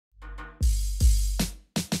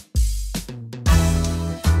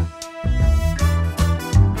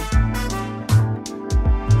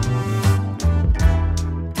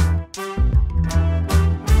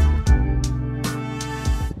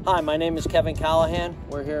Hi, my name is Kevin Callahan.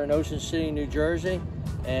 We're here in Ocean City, New Jersey,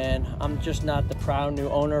 and I'm just not the proud new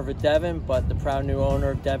owner of a Devin, but the proud new owner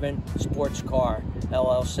of Devin Sports Car,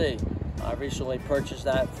 LLC. I recently purchased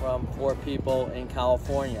that from 4 people in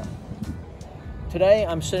California. Today,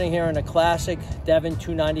 I'm sitting here in a classic Devin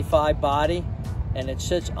 295 body, and it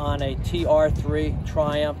sits on a TR3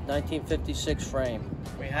 Triumph 1956 frame.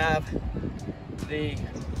 We have the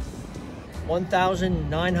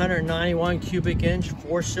 1,991 cubic inch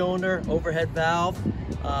 4-cylinder overhead valve.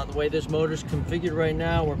 The way this motor is configured right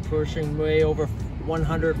now, we're pushing way over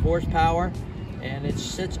 100 horsepower, and it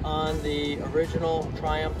sits on the original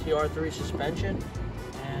Triumph TR3 suspension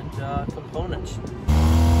and components.